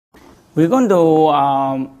We're going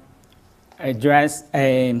to address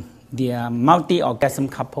the multi-orgasm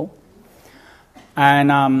couple.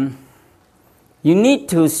 And you need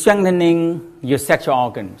to strengthening your sexual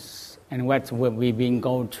organs. And we've been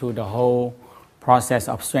going through the whole process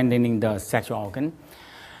of strengthening the sexual organ.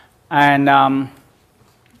 And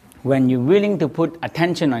when you're willing to put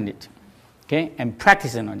attention on it, okay, and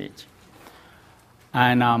practicing on it,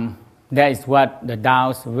 and that is what the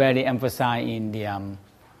Taoists really emphasize in the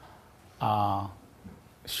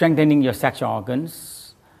strengthening your sexual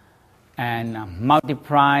organs and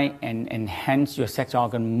multiply and enhance your sexual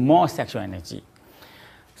organ, more sexual energy.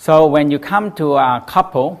 So when you come to a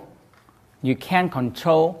couple, you can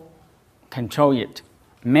control it.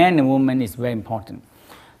 Man and woman is very important.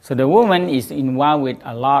 So the woman is involved with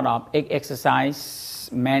a lot of exercise,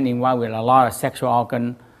 man involved with a lot of sexual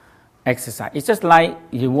organ exercise. It's just like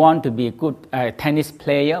you want to be a good tennis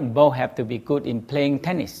player, both have to be good in playing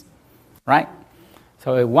tennis, right?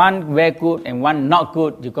 So if one very good and one not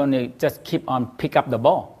good, you're going to just keep on pick up the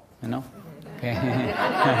ball, you know? Okay.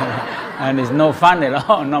 And it's no fun at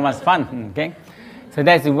all, not much fun, okay? So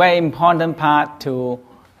that's a very important part to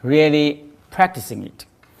really practicing it.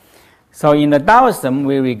 So in the Taoism,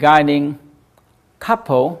 we're regarding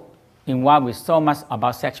couple involved with so much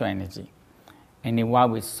about sexual energy and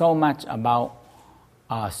involved with so much about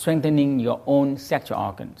strengthening your own sexual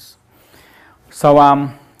organs. So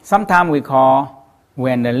sometimes we call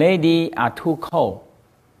when the lady are too cold,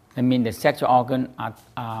 I mean the sexual organ are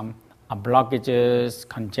blockages,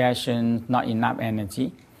 congestion, not enough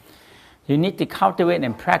energy. You need to cultivate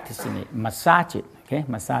and practice in it, massage it, okay,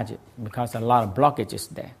 massage it, because a lot of blockages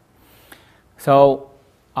there. So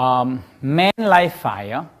men like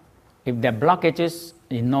fire. If the blockages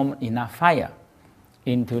is not enough fire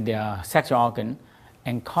into their sexual organ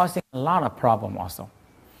and causing a lot of problem also.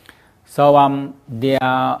 So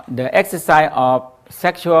the exercise of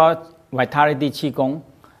sexual vitality Qigong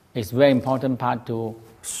is very important part to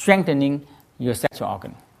strengthening your sexual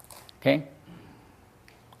organ. Okay.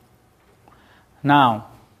 Now,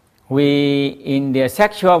 in the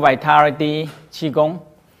sexual vitality Qigong,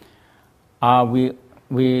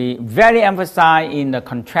 we very emphasize in the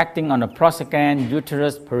contracting on the prostate gland,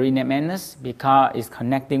 uterus, perineum anus, because it's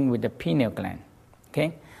connecting with the pineal gland.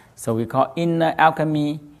 Okay, so we call inner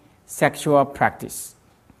alchemy sexual practice.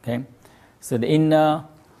 Okay, so the inner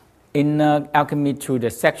alchemy through the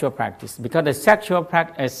sexual practice, because the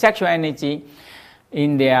sexual energy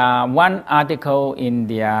in the one article in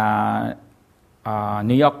the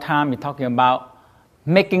New York Times, we're talking about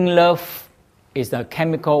making love is a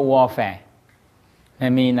chemical warfare. I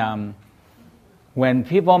mean, when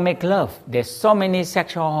people make love, there's so many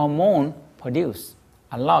sexual hormones produced,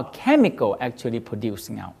 a lot of chemical actually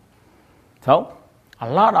producing out. So a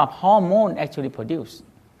lot of hormone actually produced.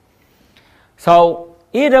 So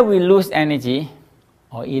either we lose energy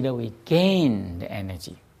or either we gain the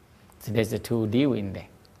energy. So there's a two deal in there.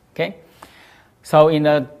 Okay. So in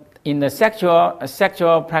the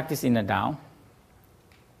sexual practice in the Tao,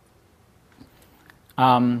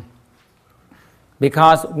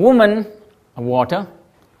 because woman are water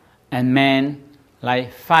and man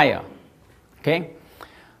like fire. Okay.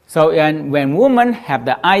 So when women have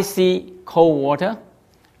the icy cold water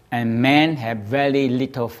and men have very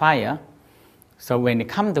little fire, so when they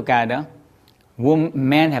come together,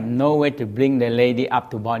 men have no way to bring the lady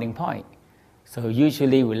up to boiling point. So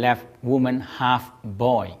usually we left woman half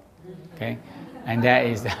boy. Okay, and that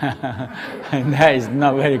is and that is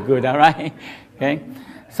not very good. All right. Okay.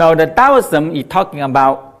 So the Taoism is talking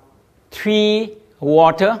about 3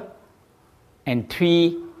 water and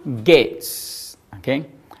 3 gates. Okay,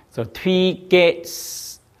 so 3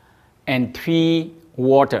 gates and 3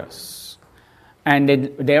 waters, and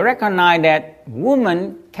they recognize that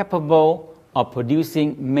women capable of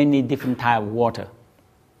producing many different types of water.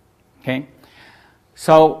 Okay,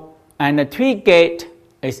 so and the 3 gate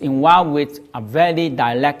is involved with a very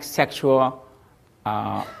direct sexual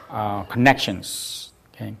connections.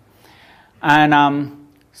 Okay. And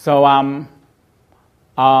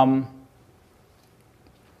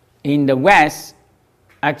in the West,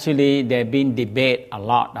 actually, there's been debate a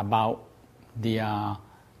lot about the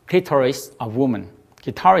clitoris of women.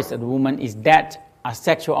 Clitoris of the woman, is that a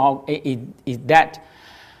sexual? Is that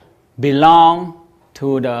belong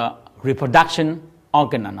to the reproduction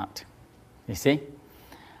organ or not? You see,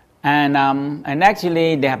 and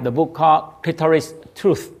actually, they have the book called Clitoris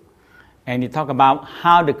Truth. And you talk about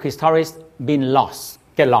how the clitoris get lost.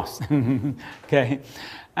 Okay,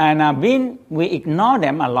 and we ignore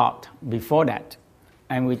them a lot before that,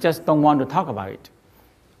 and we just don't want to talk about it.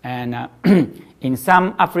 And in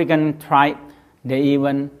some African tribe, they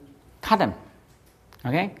even cut them,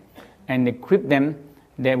 okay, and equip them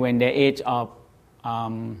that when they're age of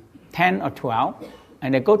 10 or 12,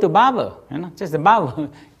 and they go to barber, just a barber,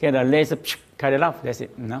 get a laser, cut it off, that's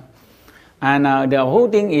it, And the whole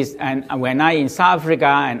thing is, and when I in South Africa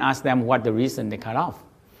and asked them what the reason they cut off,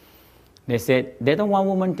 they said they don't want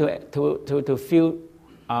women to feel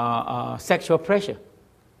sexual pressure,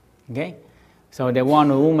 okay? So they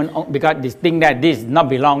want a woman, because they think that this not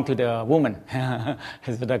belong to the woman.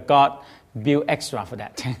 So the God built extra for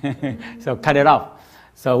that. So cut it off.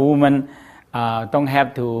 So women don't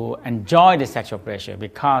have to enjoy the sexual pressure,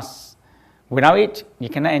 because without it, you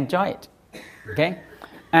cannot enjoy it, okay?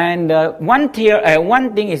 And one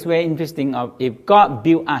thing is very interesting of if God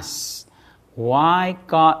built us, why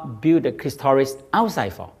God built the clitoris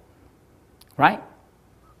outside for, right?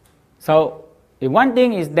 So the one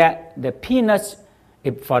thing is that the penis,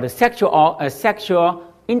 for the sexual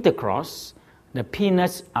intercourse, the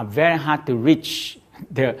penis are very hard to reach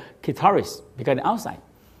the clitoris because they're outside.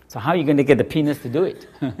 So how are you going to get the penis to do it?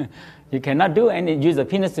 You cannot use the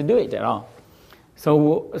penis to do it at all.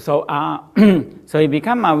 So it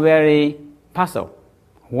become a very puzzle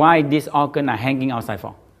why these organs are hanging outside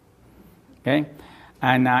for. Okay,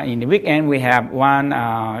 and in the weekend we have one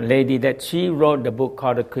lady that she wrote the book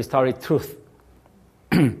called The Clitoris Truth.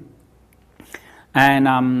 And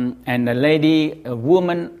the lady, a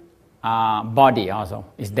woman body also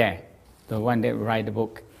is there, the one that write the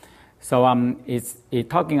book. So it's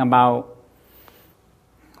talking about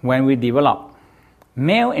when we develop,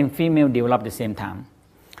 male and female develop at the same time,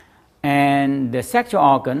 and the sexual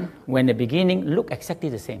organ when the beginning look exactly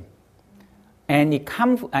the same, and it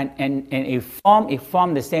comes and it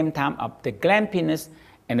form the same time of the gland penis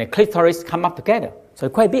and the clitoris come up together, so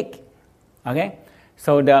it's quite big, okay.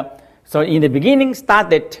 So in the beginning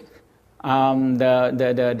started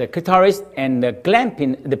the clitoris and the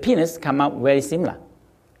the penis come out very similar.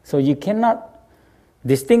 So you cannot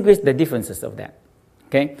distinguish the differences of that,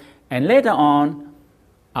 okay? And later on,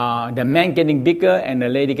 the man getting bigger and the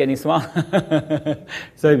lady getting small.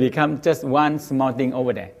 So it becomes just one small thing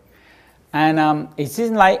over there. And it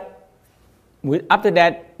seems like after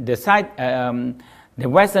that, the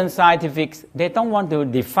Western scientifics, they don't want to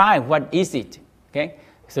define what is it, okay?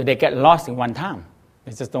 So they get lost in one time.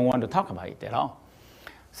 They just don't want to talk about it at all.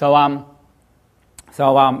 So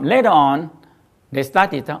later on, they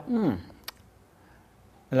started,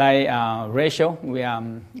 Rachel, we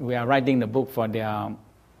are writing the book for the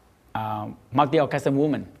multi-orgasm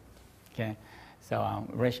woman. Okay, so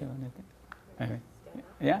Rachel,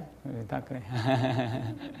 yeah, we talk.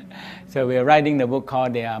 So we are writing the book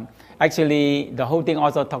called actually the whole thing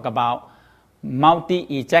also talk about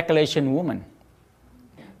multi-ejaculation woman.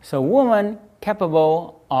 So woman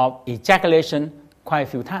capable of ejaculation quite a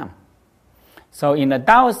few times. So in the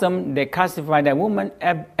Taoism, they classify that woman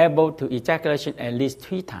able to ejaculation at least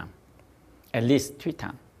 3 times. At least 3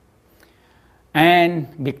 times. And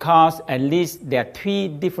because at least there are 3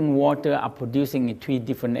 different water are producing in 3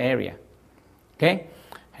 different areas. Okay?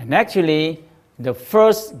 And actually, the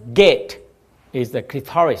first gate is the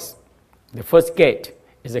clitoris. The first gate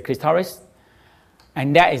is the clitoris,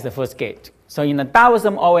 and that is the first gate. So in the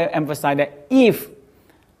Taoism, always emphasize that if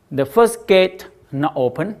the first gate not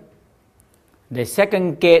open, the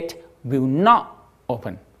second gate will not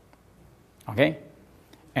open, okay?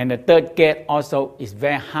 And the third gate also is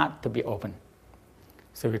very hard to be open.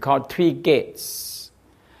 So we call 3 gates.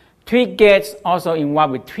 3 gates also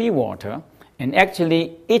involved with 3 water, and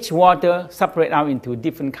actually each water separate out into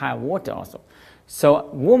different kind of water also. So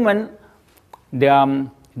woman,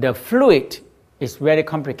 the fluid is very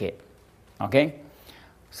complicated, okay?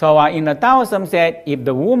 So in the Taoism said if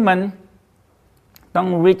the woman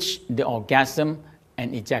don't reach the orgasm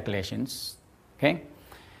and ejaculations, okay,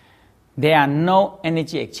 there are no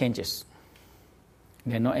energy exchanges.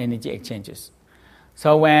 There are no energy exchanges.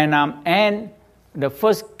 So when and the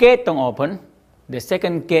first gate don't open, the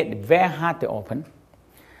second gate very hard to open,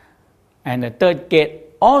 and the third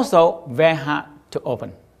gate also very hard to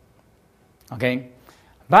open. Okay,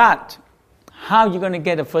 but how you going to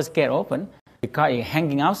get the first gate open? Because it's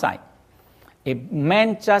hanging outside. If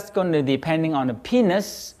men just going to depending on the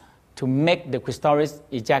penis to make the clitoris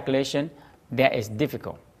ejaculation, that is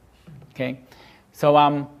difficult. Okay,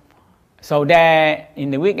 so there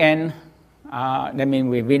in the weekend,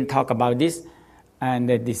 we've been talk about this, and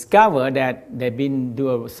they discover that they've been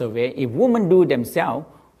do a survey. If women do themselves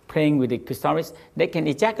playing with the clitoris, they can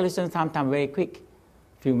ejaculation sometimes very quick,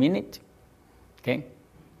 few minutes. Okay,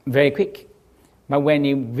 very quick. But when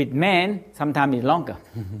you with men, sometimes it's longer.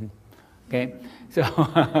 Okay, so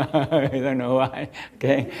I don't know why.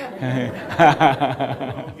 Okay,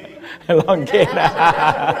 long gate.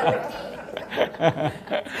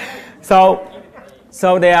 So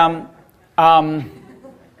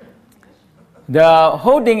the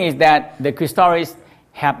whole thing is that the clitoris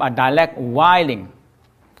have a direct wiring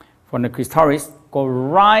from the clitoris go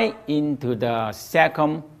right into the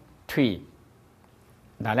second tree.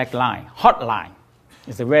 Direct line, hot line.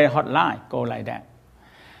 It's a very hot line, go like that.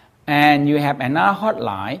 And you have another hot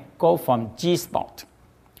line, go from G-spot.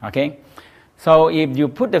 Okay? So if you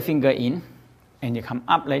put the finger in, and you come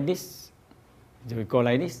up like this, you will go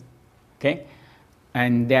like this. Okay?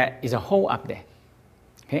 And there is a hole up there.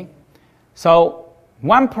 Okay? So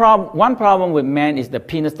one problem with men is the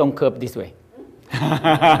penis don't curve this way.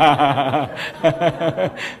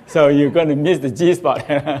 So you're going to miss the G-spot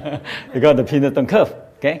because the penis don't curve.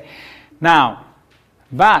 Okay? Now,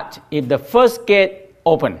 but if the first gate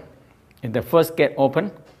open, the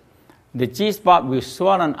G-spot will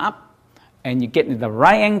swollen up and you get the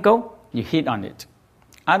right angle, you hit on it.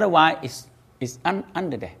 Otherwise, it's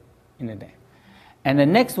under there, in there. And the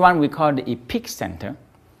next one we call the epicenter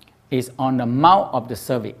is on the mouth of the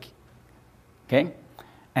cervix. Okay?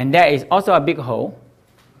 And there is also a big hole.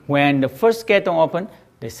 When the first gate don't open,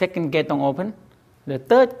 the second gate don't open, the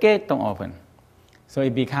third gate don't open. So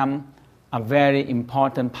it becomes a very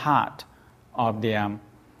important part of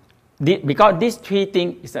because these three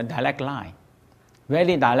things is a direct line.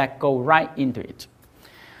 Very direct, go right into it.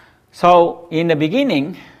 So in the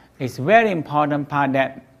beginning, it's very important part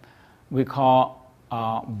that we call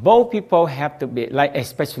both people have to be, like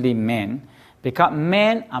especially men, because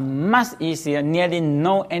men are much easier, nearly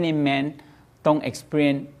no any men don't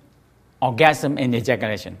experience orgasm and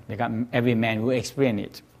ejaculation, because every man will experience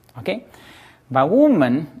it. Okay? But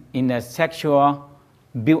women in the sexual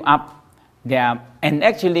build up, and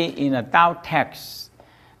actually in the Tao text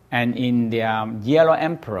and in the Yellow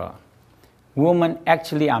Emperor, women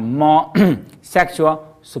actually are more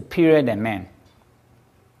sexual superior than men.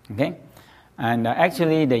 Okay? And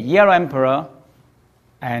actually the Yellow Emperor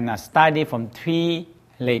and a study from 3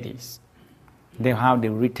 ladies, they have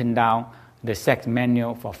written down the sex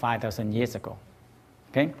manual for 5,000 years ago.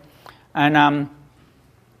 Okay? And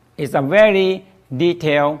it's a very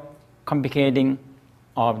detailed complicating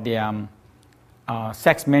of the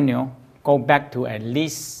sex manual go back to at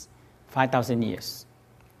least 5,000 years.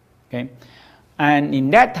 Okay? And in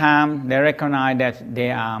that time, they recognize that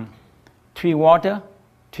there are 3 water,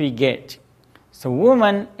 3 gate. So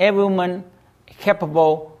every woman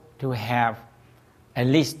capable to have at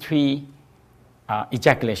least 3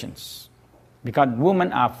 ejaculations, because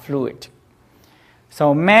women are fluid.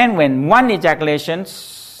 So men, when 1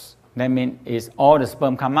 ejaculations, that means is all the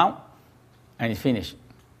sperm come out and it's finished.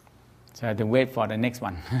 So I have to wait for the next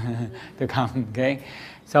one to come. Okay,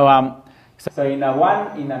 so in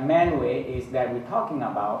a man way is that we're talking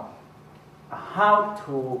about how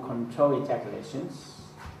to control ejaculations.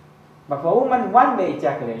 But for women, one-way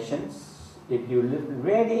ejaculations, if you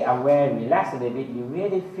really aware, relax a little bit, you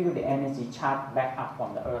really feel the energy charge back up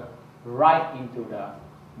from the earth, right into the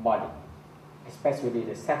body, especially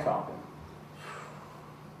the sex organ.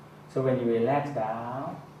 So when you relax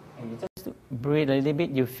down and you just breathe a little bit,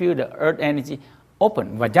 you feel the earth energy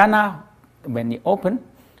open. Vagina, when it open,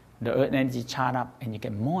 the earth energy charge up and you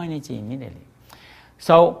get more energy immediately.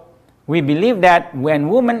 So we believe that when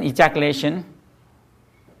woman ejaculation,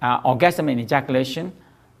 orgasm and ejaculation,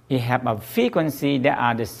 it have a frequency that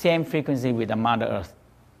are the same frequency with the Mother Earth.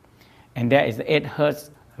 And there is 8 hertz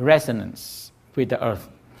resonance with the Earth.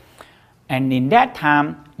 And in that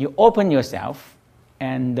time, you open yourself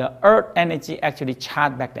and the Earth energy actually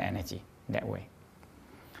charge back the energy that way.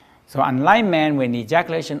 So unlike men, when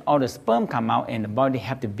ejaculation, all the sperm come out and the body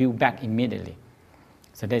have to build back immediately.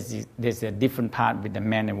 So there's a different part with the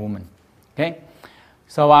man and woman. Okay?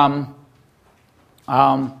 So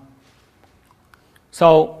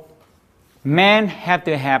men have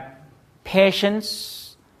to have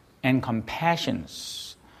patience and compassion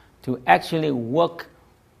to actually work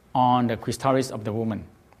on the clitoris of the woman.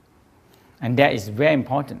 And that is very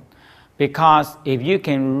important, because if you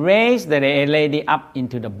can raise the lady up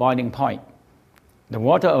into the boiling point, the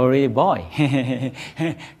water already boil.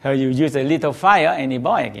 So you use a little fire and it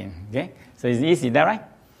boil again. Okay? So it's easy, that right?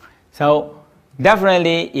 So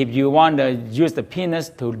definitely, if you want to use the penis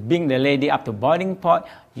to bring the lady up to boiling point,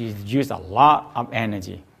 you use a lot of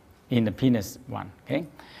energy in the penis one. Okay,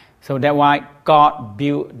 so that's why God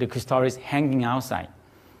built the clitoris hanging outside.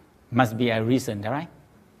 Must be a reason, right?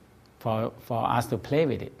 For us to play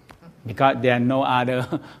with it, because there are no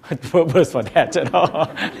other purpose for that at all,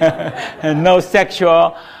 and no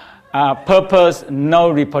sexual purpose, no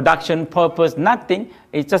reproduction purpose, nothing.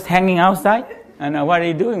 It's just hanging outside. And what are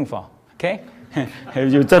you doing for? Okay?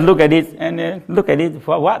 You just look at it and look at it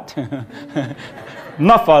for what?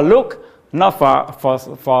 Not for look, not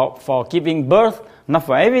for giving birth, not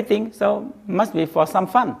for everything. So must be for some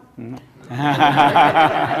fun.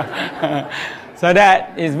 So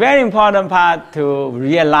that is very important part to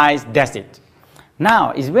realize that's it.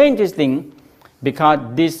 Now, it's very interesting because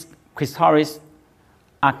these clitoris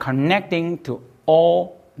are connecting to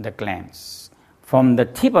all the glands. From the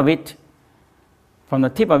tip of it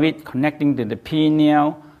connecting to the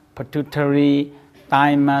pineal, pituitary,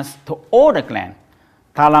 thymus, to all the glands.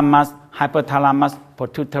 Thalamus, hypothalamus,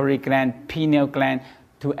 pituitary gland, pineal gland,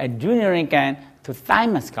 to adrenal gland, to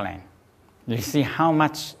thymus gland. You see how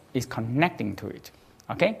much is connecting to it.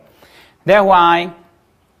 Okay? That's why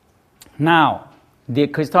now the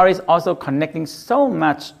clitoris also connecting so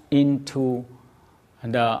much into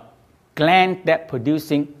the gland that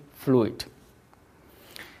producing fluid.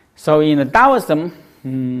 So in the Taoism,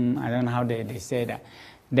 I don't know how they say that.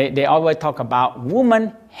 They always talk about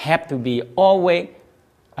women have to be always,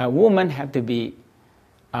 a woman have to be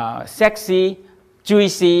sexy,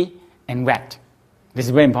 juicy, and wet. This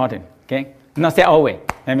is very important. Okay, not say always.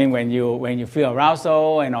 I mean, when you feel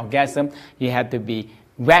arousal and orgasm, you have to be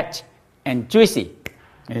wet and juicy.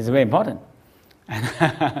 It's very important.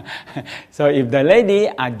 So if the lady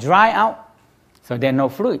are dry out, so there's no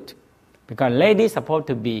fluid, because ladies supposed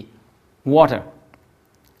to be water.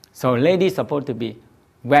 So ladies supposed to be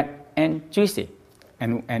wet and juicy,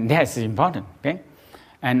 and that's important. Okay,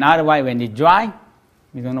 and otherwise when it's dry,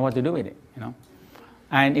 you don't know what to do with it. You know,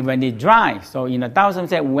 and when it's dry, so in the Taoism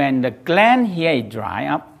said when the gland here is dry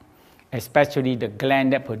up, especially the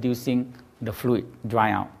gland that producing the fluid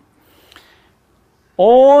dry out,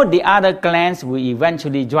 all the other glands will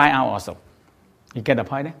eventually dry out also. You get the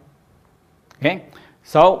point there? Okay?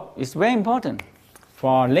 So it's very important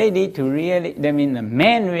for lady to really, that means the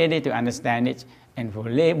man really to understand it, and for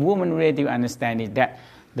woman really to understand it, that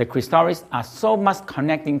the clitoris are so much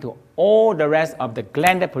connecting to all the rest of the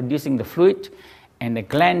gland that producing the fluid and the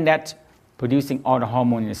gland that producing all the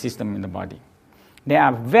hormone in the system in the body. They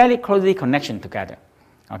are very closely connected together.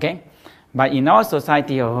 Okay? But in our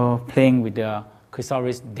society, playing with the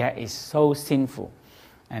clitoris, that is so sinful,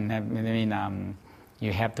 and I mean,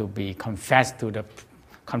 you have to be confessed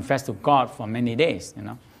to God for many days, you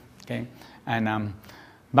know. Okay, and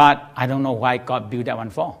but I don't know why God built that one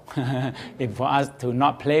for. If for us to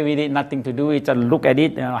not play with it, nothing to do with it, just look at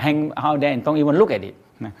it, hang out there and don't even look at it.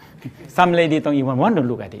 Some ladies don't even want to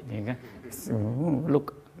look at it. Okay?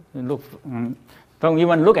 Look, don't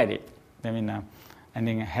even look at it. I mean, and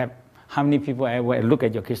then how many people ever look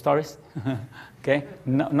at your clitoris? Okay,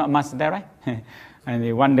 not much there, right? And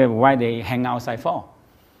they wonder why they hang outside for.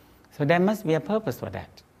 So there must be a purpose for that,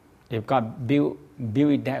 if God built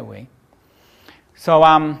it that way. So,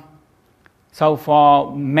 so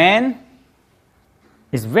for men,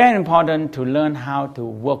 it's very important to learn how to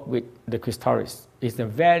work with the clitoris. It's a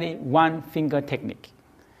very one-finger technique,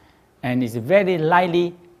 and it's a very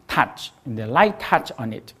lightly touch, the light touch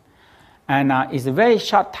on it, and it's a very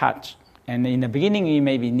short touch. And in the beginning, you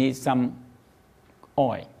maybe need some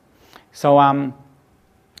oil. So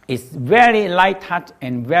it's very light touch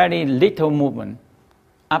and very little movement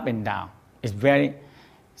up and down. It's very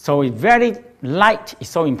light. It's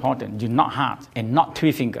so important. You're not hard and not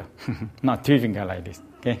three finger, not three finger like this.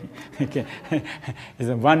 Okay, okay. It's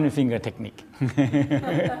a one finger technique.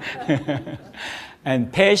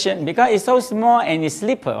 And patient, because it's so small and it's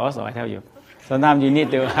slipper also. I tell you, sometimes you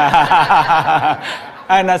need to.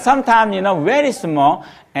 And sometimes, you know, very small,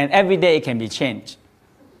 and every day it can be changed.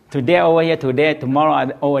 Today over here, today,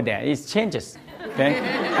 tomorrow over there. It changes. Okay?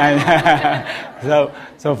 And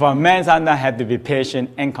so for men, sometimes have to be patient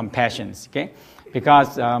and compassionate. Okay?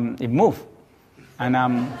 Because it moves. And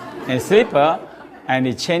a slipper, and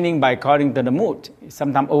it's changing by according to the mood.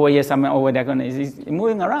 Sometimes over here, sometimes over there, it's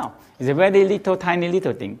moving around. It's a very little, tiny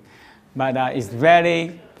little thing. But it's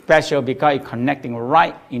very special because it's connecting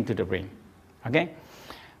right into the brain. Okay?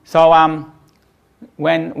 So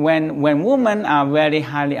when women are very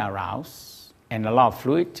highly aroused and a lot of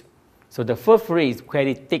fluid, so the first fluid is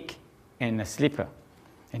very thick and a slipper,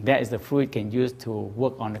 and that is the fluid can use to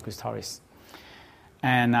work on the clitoris.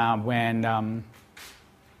 And when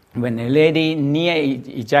a lady near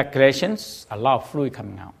ejaculations, a lot of fluid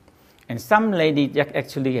coming out, and some lady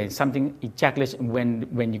actually has something ejaculation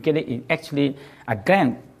when you get it, it actually a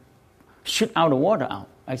gland shoot out the water out.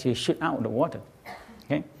 Actually shoot out the water.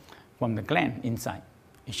 Okay, from the gland inside,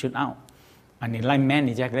 it shoot out, And it's like man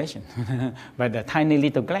ejaculation, but the tiny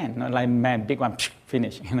little gland, not like man, big one,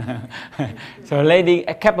 finish. So lady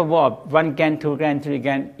are capable of 1 gland, 2 gland, 3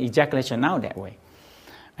 gland ejaculation now that way.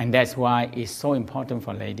 And that's why it's so important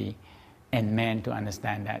for lady and men to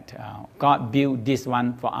understand that God built this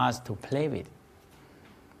one for us to play with,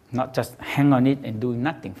 not just hang on it and do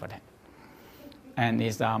nothing for that. And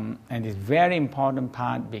it's very important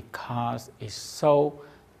part because it's so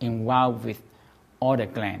involved with all the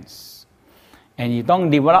glands. And you don't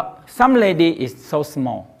develop, some lady is so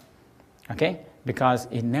small, okay, because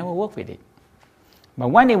it never work with it. But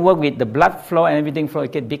when it work with the blood flow and everything flow,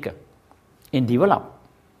 it get bigger, it develop.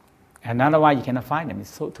 And otherwise you cannot find them,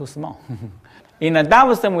 it's too small. In the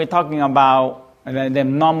Taoism, we're talking about the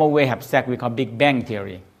normal way of sex, we call Big Bang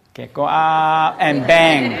Theory. Okay, go up and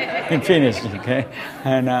bang, and finish, okay.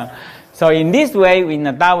 And so in this way, in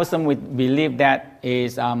the Taoism, we believe that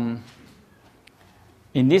is,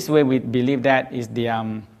 in this way, we believe that is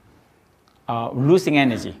the losing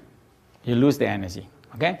energy. You lose the energy,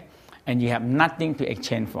 okay? And you have nothing to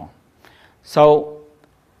exchange for. So,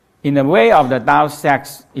 in the way of the Tao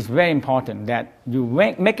sex, it's very important that you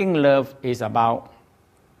making love is about,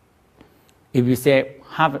 if you say,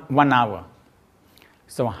 have 1 hour.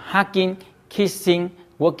 So, hugging, kissing,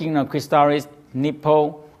 working on clitoris,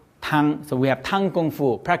 nipple, tongue. So, we have tongue kung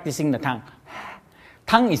fu, practicing the tongue.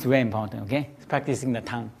 Tongue is very important, okay? Practicing the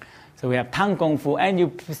tongue. So we have tongue kung fu, and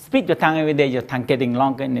you speak the tongue every day, your tongue getting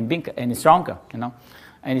longer and bigger and stronger, you know.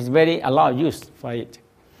 And it's a lot of use for it.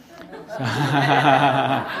 So there's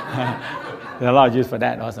a lot of use for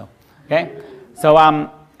that also, okay? So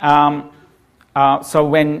so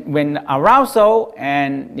when arousal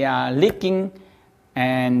and licking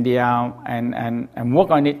and work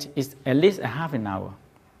on it is at least a half an hour,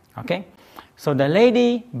 okay? So the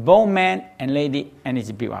lady, both man and lady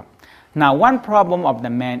energy build up. Now one problem of the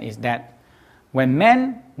man is that when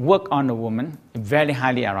men work on the woman, very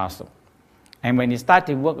highly arousal. And when he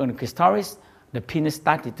started to work on the clitoris, the penis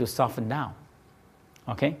started to soften down.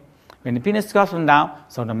 Okay? When the penis softens down,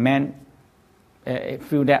 so the man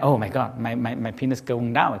feel that, oh my God, my penis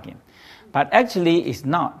going down again. But actually it's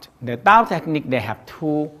not. The Tao technique, they have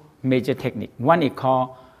 2 major techniques. One is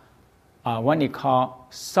called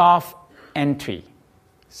soft entry.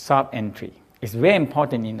 Soft entry. It's very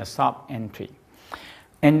important in the soft entry.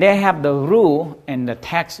 And they have the rule and the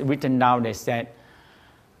text written down. They said,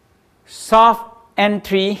 soft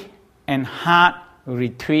entry and hard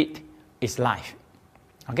retreat is life.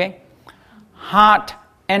 Okay? Hard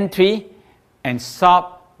entry and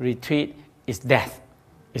soft retreat is death.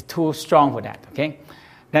 It's too strong for that. Okay?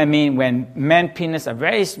 That means when man penis are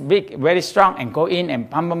very big, very strong, and go in and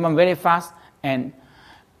pump very fast, and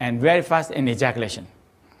very fast in ejaculation.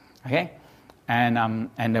 Okay?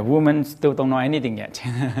 And the woman still don't know anything yet.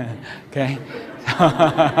 Okay?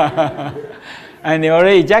 And they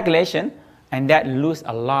already ejaculation, and that lose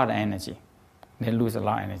a lot of energy. They lose a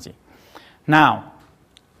lot of energy. Now,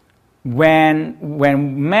 when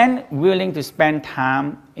men willing to spend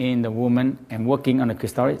time in the woman and working on the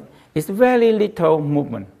clitoris, it's very little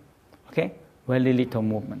movement. Okay? Very little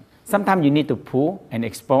movement. Sometimes you need to pull and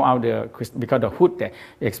expose out because the hood there,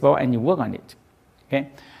 expose and you work on it. Okay?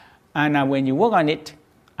 And when you work on it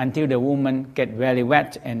until the woman get very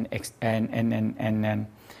wet and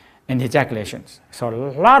ejaculations. So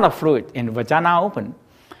a lot of fluid in the vagina open.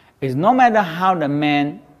 Is no matter how the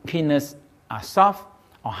man penis are soft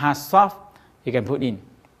or hard soft, you can put in.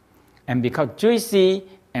 And because juicy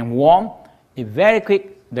and warm, it very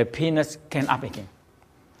quick the penis can up again.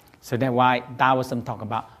 So that's why Taoism talk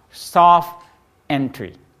about soft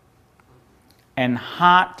entry and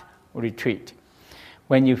hard retreat.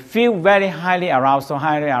 When you feel very highly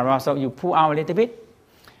arousal, you pull out a little bit,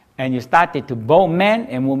 and you started to, both men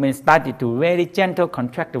and women started to very gentle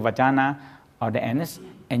contract the vagina or the anus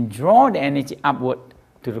and draw the energy upward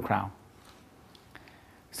to the crown.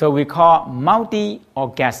 So we call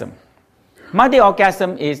multi-orgasm.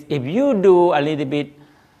 Multi-orgasm is if you do a little bit,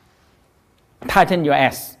 tighten your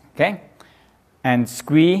ass, okay? And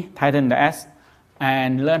squeeze, tighten the ass,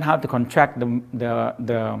 and learn how to contract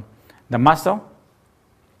the muscle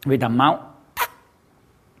with the mouth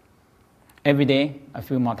every day, a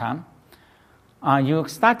few more times. You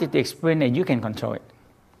started to experience that you can control it,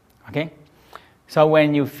 okay? So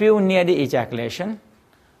when you feel near the ejaculation,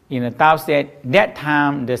 in the Tao said, that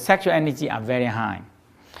time the sexual energy are very high.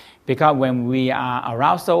 Because when we are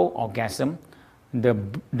arousal, orgasm,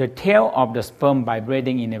 the tail of the sperm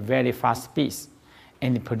vibrating in a very fast speed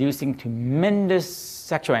and producing tremendous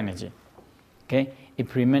sexual energy. Okay? It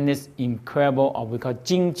tremendous, incredible, or we call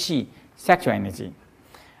Jing Qi, sexual energy.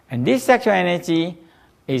 And this sexual energy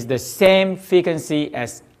is the same frequency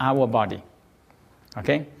as our body.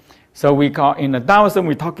 Okay? So we call, in the Taoism,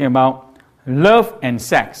 we're talking about love and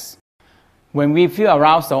sex. When we feel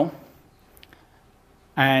arousal,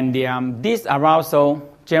 and this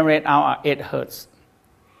arousal generates out 8 hertz.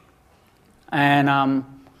 And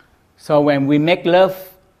so when we make love,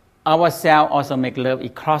 our cell also make love.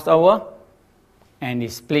 It cross over and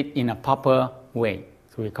it split in a proper way.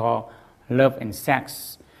 So we call love and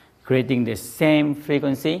sex, creating the same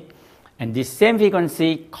frequency. And this same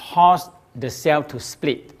frequency cause the cell to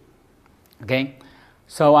split. Okay?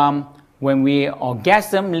 So when we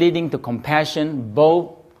orgasm leading to compassion,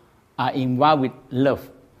 both are involved with love.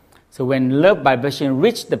 So when love vibration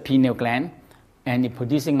reach the pineal gland, and it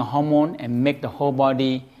producing a hormone and make the whole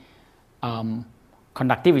body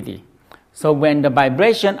conductivity. So when the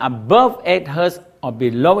vibration above 8 hertz or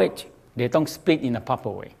below it, they don't split in a proper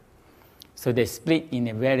way. So they split in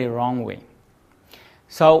a very wrong way.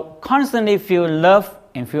 So constantly feel love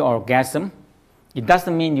and feel orgasm. It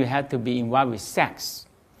doesn't mean you have to be involved with sex.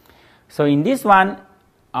 So in this one,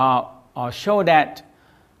 I'll show that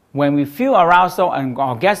when we feel arousal and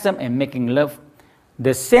orgasm and making love,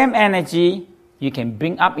 the same energy you can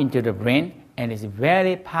bring up into the brain, and it's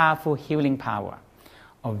very powerful healing power,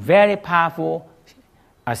 or very powerful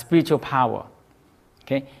spiritual power.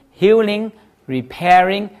 Okay? Healing,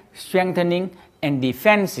 repairing, strengthening, and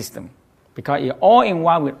defense system, because it's all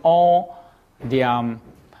involved with all the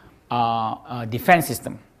defense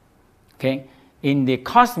system. Okay? In the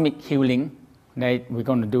cosmic healing that we're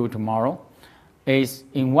going to do tomorrow, is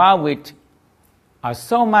involved with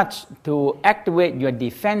so much to activate your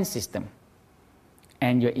defense system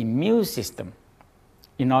and your immune system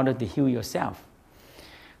in order to heal yourself.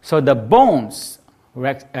 So the bones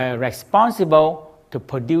responsible to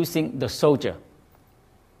producing the soldier,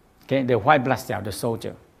 okay, the white blood cell, the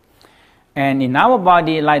soldier. And in our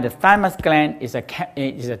body, like the thymus gland is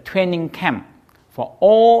a training camp for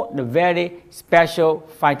all the very special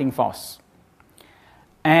fighting force.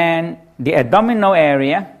 And the abdominal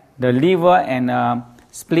area, the liver and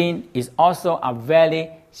spleen, is also a very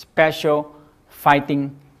special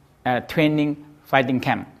fighting training fighting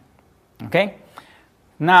camp. Okay?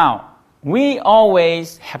 Now, we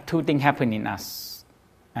always have 2 things happening in us,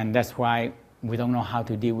 and that's why we don't know how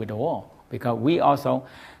to deal with the war, because we also,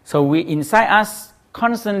 so we inside us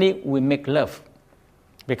constantly we make love,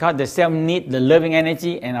 because the cell need the loving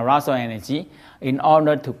energy and arousal energy in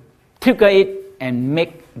order to trigger it and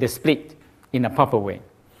make the split in a proper way.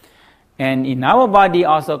 And in our body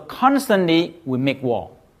also constantly we make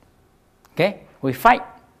war. Okay? We fight.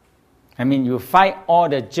 I mean, you fight all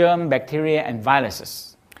the germ, bacteria, and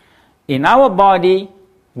viruses. In our body,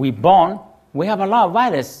 we born, we have a lot of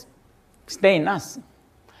virus stay in us.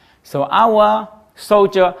 So our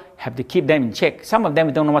soldier have to keep them in check. Some of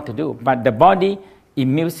them don't know what to do, but the body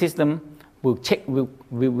immune system will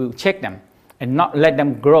check them and not let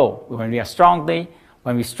them grow. When we are strong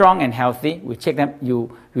and healthy, we check them.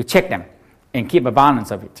 You check them and keep a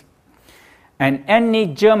balance of it. And any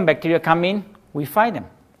germ, bacteria come in, we fight them.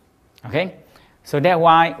 Okay, so that's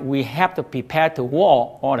why we have to prepare to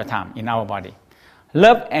war all the time in our body.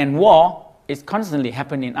 Love and war is constantly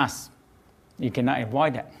happening in us. You cannot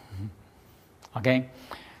avoid that. Okay,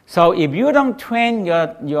 so if you don't train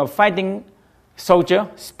your fighting soldier,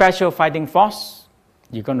 special fighting force,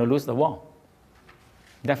 you're going to lose the war.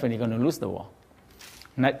 Definitely going to lose the war.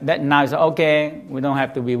 That now is okay. We don't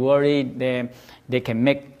have to be worried. They can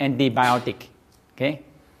make antibiotic. Okay,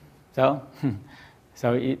 so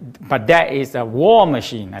but that is a war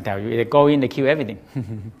machine. I tell you, they go in, they kill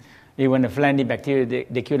everything. Even the friendly bacteria,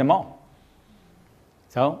 they kill them all.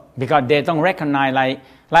 So because they don't recognize like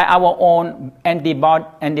our own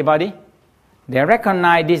antibody, they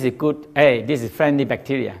recognize this is good. Hey, this is friendly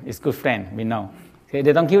bacteria. It's good friend. We know. Okay,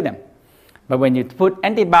 they don't kill them. But when you put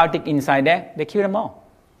antibiotic inside there, they kill them all.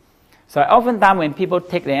 So oftentimes when people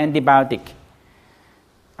take the antibiotic,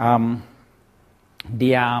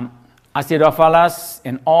 the Acidophilus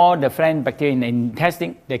and all the friendly bacteria in the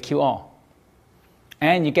intestine, they kill all.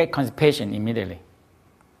 And you get constipation immediately.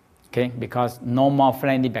 Okay, because no more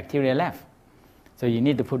friendly bacteria left. So you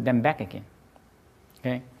need to put them back again.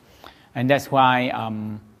 Okay, and that's why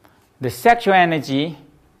the sexual energy,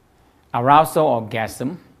 arousal,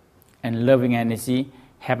 orgasm, and loving energy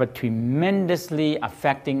have a tremendously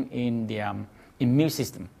affecting in the immune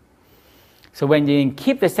system. So when you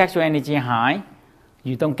keep the sexual energy high,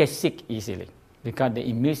 you don't get sick easily because the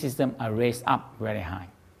immune system are raised up very high.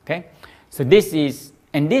 Okay, so this is,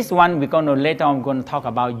 and this one we're going to later on going to talk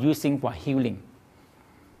about using for healing.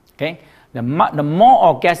 Okay, the more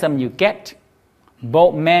orgasm you get,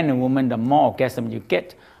 both man and woman, the more orgasm you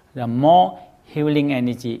get, the more healing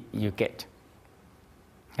energy you get.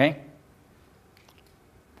 Okay?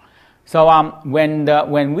 So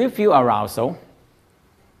when we feel arousal,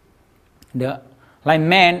 like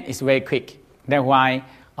man is very quick. That's why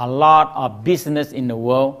a lot of business in the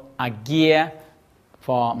world are geared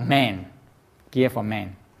for men.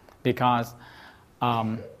 Because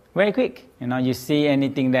very quick. You see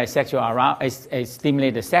anything that sexual arousal,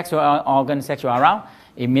 stimulate the sexual organ, sexual arousal,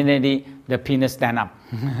 immediately the penis stand up.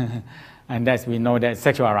 And that's, we know that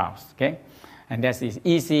sexual arousal. Okay? And that is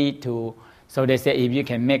easy to, so they say if you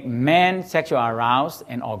can make men sexual aroused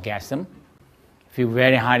and orgasm, feel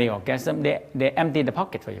very highly orgasm, they empty the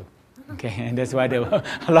pocket for you. Okay? And that's why there were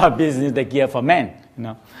a lot of business they gear for men.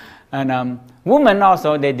 And women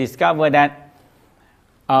also, they discover that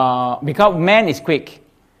because man is quick,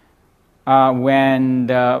 when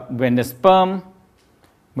the sperm,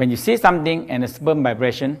 when you see something and the sperm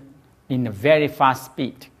vibration in a very fast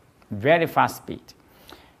speed,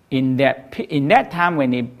 in that time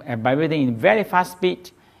when it vibrating in very fast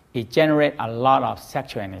speed, it generates a lot of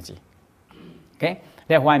sexual energy. Okay,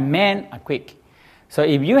 that's why men are quick. So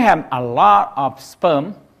if you have a lot of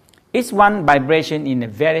sperm, each one vibration in a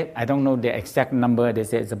very, I don't know the exact number, they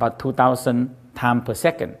say it's about 2,000 times per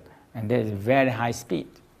second, and that is very high speed.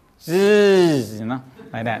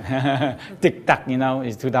 Like that. Tick tock,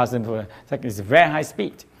 is 2,000 per second. It's very high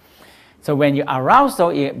speed. So when you arouse,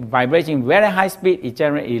 so vibrating very high speed, it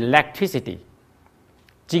generates electricity,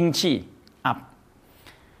 jing qi, up.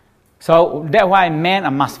 So that's why men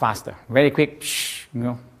are much faster, very quick,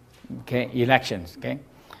 okay, elections. Okay,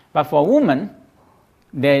 but for women,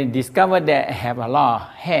 they discover they have a lot of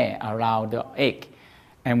hair around the egg,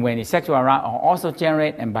 and when the sexual arousal also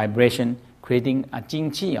generate and vibration, creating a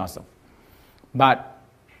jing qi also. But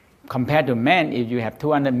compared to men, if you have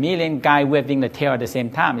 200 million guys waving the tail at the same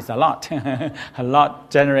time, it's a lot. A lot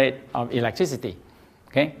generate of electricity.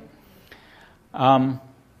 Okay.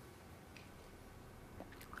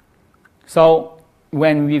 So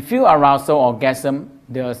when we feel arousal, orgasm,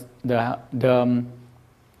 it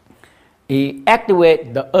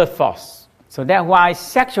activates the earth force. So that's why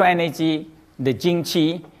sexual energy, the jing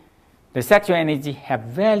qi, the sexual energy have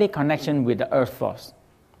very connection with the earth force.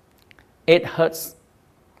 It hurts.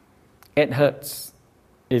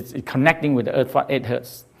 It's connecting with the earth force, it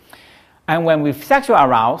hurts. And when we sexual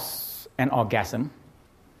arouse and orgasm,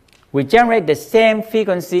 we generate the same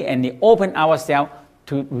frequency and we open ourselves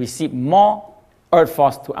to receive more earth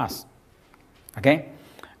force to us. Okay?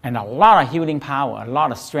 And a lot of healing power, a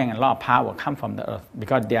lot of strength, a lot of power come from the earth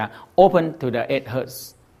because they are open to the 8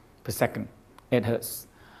 hertz per second. 8 hertz.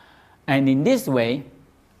 And in this way,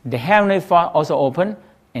 the heavenly force also open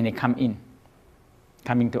and they coming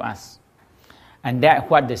to us. And that's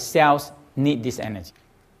what the cells need, this energy.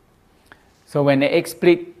 So when the egg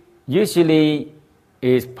split, usually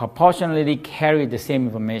is proportionally carry the same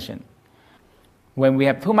information. When we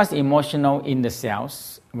have too much emotional in the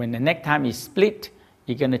cells, when the next time is split,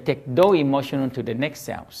 you're going to take those emotional to the next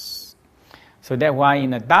cells. So that's why in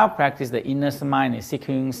the Tao practice, the inner mind is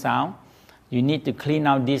seeking sound, you need to clean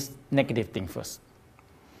out this negative thing first.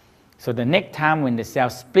 So the next time when the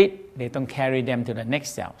cells split, they don't carry them to the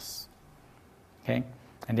next cells. Okay?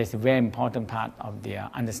 And that's a very important part of the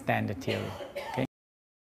understand the theory. Okay?